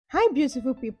Hi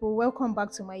beautiful people, welcome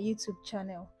back to my YouTube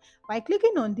channel. By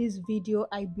clicking on this video,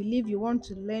 I believe you want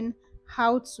to learn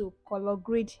how to color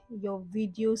grade your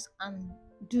videos and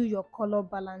do your color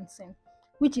balancing,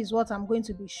 which is what I'm going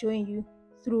to be showing you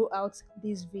throughout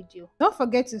this video. Don't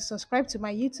forget to subscribe to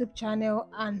my YouTube channel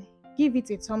and give it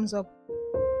a thumbs up.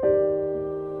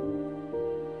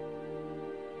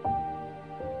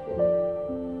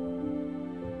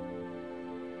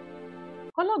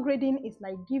 Color grading is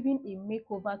like giving a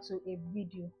makeover to a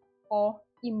video or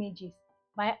images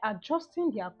by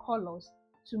adjusting their colors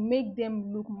to make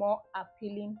them look more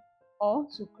appealing or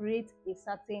to create a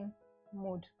certain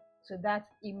mood to that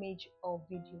image or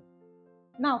video.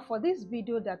 Now for this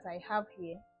video that I have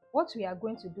here, what we are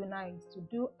going to do now is to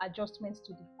do adjustments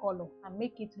to the color and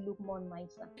make it look more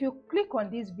nicer. If you click on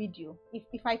this video,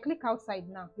 if I click outside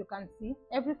now, you can see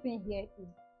everything here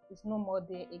is no more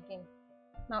there again.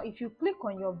 Now if you click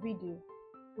on your video,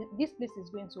 this place is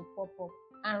going to pop up,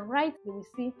 and right you will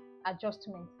see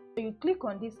adjustment. So you click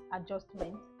on this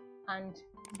adjustment and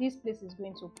this place is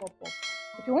going to pop up.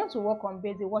 If you want to work on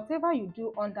basic, whatever you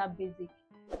do under basic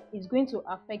is going to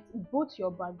affect both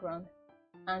your background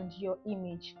and your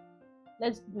image.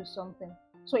 Let's do something.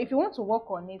 So if you want to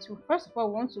work on it, you first of all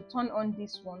want to turn on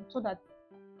this one so that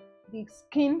the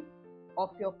skin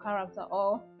of your character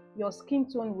or your skin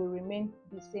tone will remain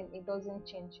the same. It doesn't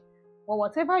change. But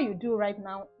whatever you do right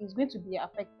now is going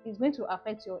to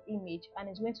affect your image, and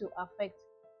it's going to affect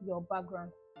your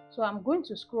background. So I'm going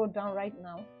to scroll down right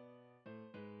now.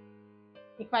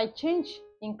 If I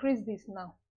increase this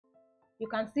now, you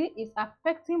can see it's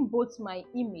affecting both my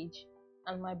image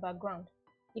and my background.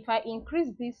 If I increase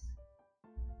this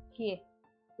here,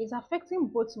 it's affecting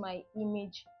both my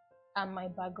image and my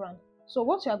background. So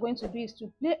what you are going to do is to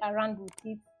play around with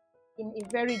it in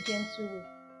a very gentle way.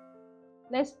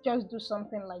 Let's just do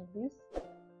something like this.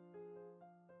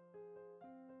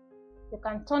 You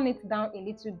can turn it down a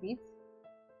little bit,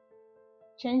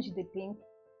 change the pink,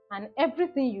 and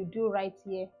everything you do right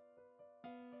here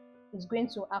is going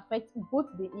to affect both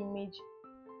the image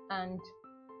and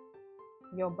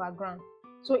your background.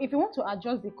 So if you want to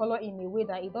adjust the color in a way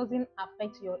that it doesn't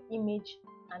affect your image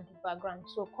and the background,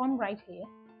 so come right here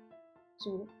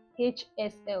to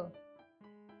HSL.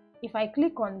 If I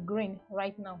click on green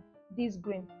right now, this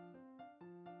green,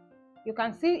 you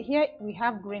can see here we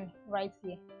have green right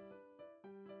here.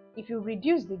 If you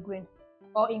reduce the green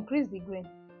or increase the green,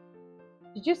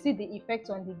 did you see the effect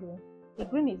on the green? The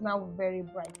green is now very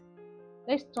bright.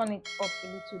 Let's turn it up a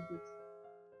little bit.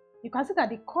 You can see that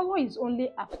the color is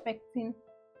only affecting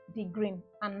the green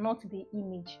and not the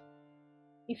image.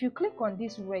 If you click on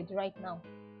this red right now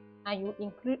and you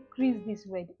increase this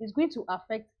red, it's going to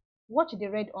affect, watch the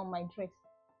red on my dress.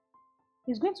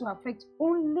 It's going to affect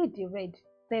only the red.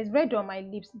 There's red on my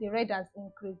lips, the red has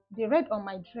increased. The red on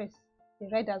my dress, the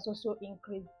red has also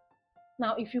increased.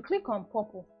 Now if you click on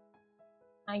purple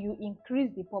and you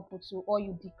increase the purple too, or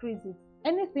you decrease it,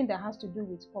 anything that has to do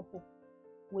with purple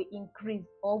will increase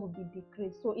or will be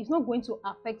decreased. So it's not going to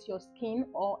affect your skin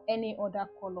or any other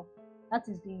color. That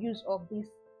is the use of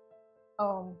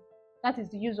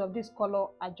this color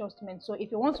adjustment. So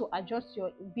if you want to adjust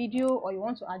your video, or you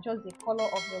want to adjust the color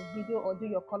of your video, or do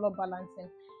your color balancing,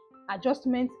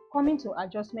 coming to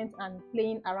adjustment and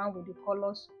playing around with the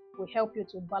colors will help you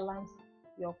to balance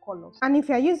your colors. And if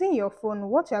you are using your phone,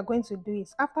 what you are going to do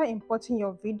is, after importing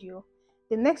your video,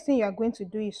 the next thing you are going to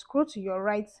do is scroll to your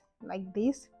right like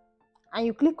this, and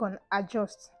you click on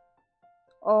adjust,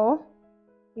 or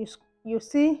you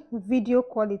see video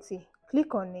quality,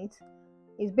 click on it.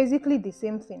 It's basically the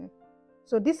same thing.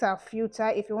 So these are filter.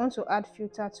 If you want to add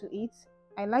filter to it,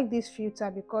 I like this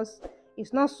filter because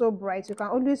it's not so bright. You can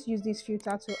always use this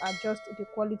filter to adjust the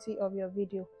quality of your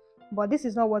video, but this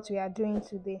is not what we are doing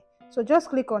today. So just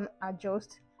click on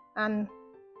adjust, and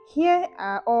here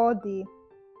are all the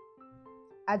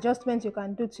adjustments you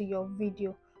can do to your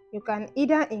video. You can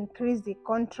either increase the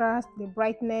contrast, the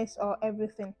brightness, or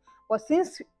everything. But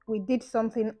since we did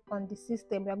something on the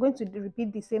system, we are going to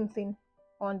repeat the same thing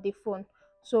on the phone.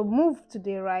 So move to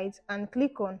the right and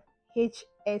click on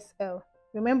HSL.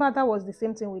 Remember, that was the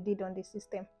same thing we did on the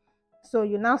system. So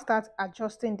you now start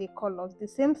adjusting the colors. The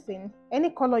same thing, any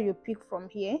color you pick from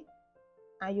here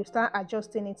and you start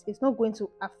adjusting it, it's not going to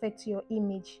affect your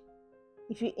image.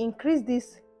 If you increase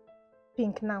this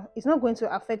pink now, it's not going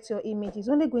to affect your image. It's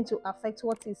only going to affect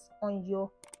what is on your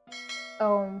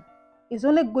it's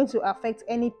only going to affect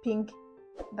any pink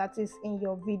that is in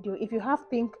your video. If you have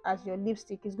pink as your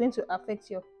lipstick, it's going to affect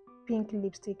your pink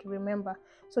lipstick, remember.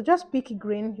 So just pick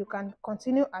green. You can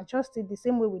continue adjust it the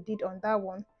same way we did on that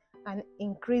one, and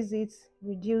increase it,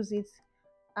 reduce it,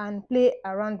 and play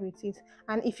around with it.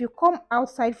 And if you come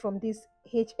outside from this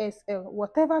HSL,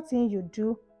 whatever thing you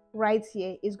do right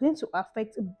here is going to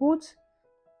affect both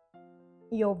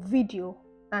your video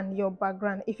and your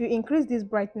background. If you increase this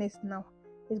brightness now,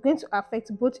 it's going to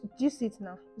affect both. Do you see it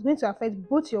now? It's going to affect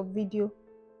both your video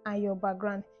and your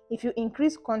background. If you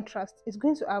increase contrast, it's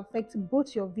going to affect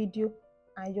both your video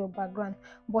and your background.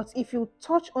 But if you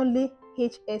touch only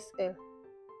HSL,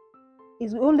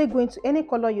 it's only going to any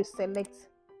color you select,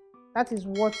 that is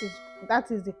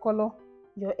the color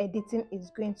your editing is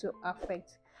going to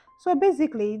affect. So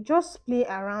basically, just play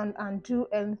around and do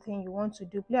anything you want to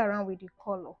do. Play around with the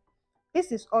color.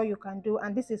 This is all you can do,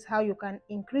 and this is how you can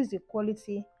increase the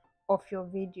quality of your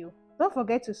video. Don't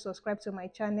forget to subscribe to my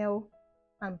channel,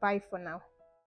 and bye for now.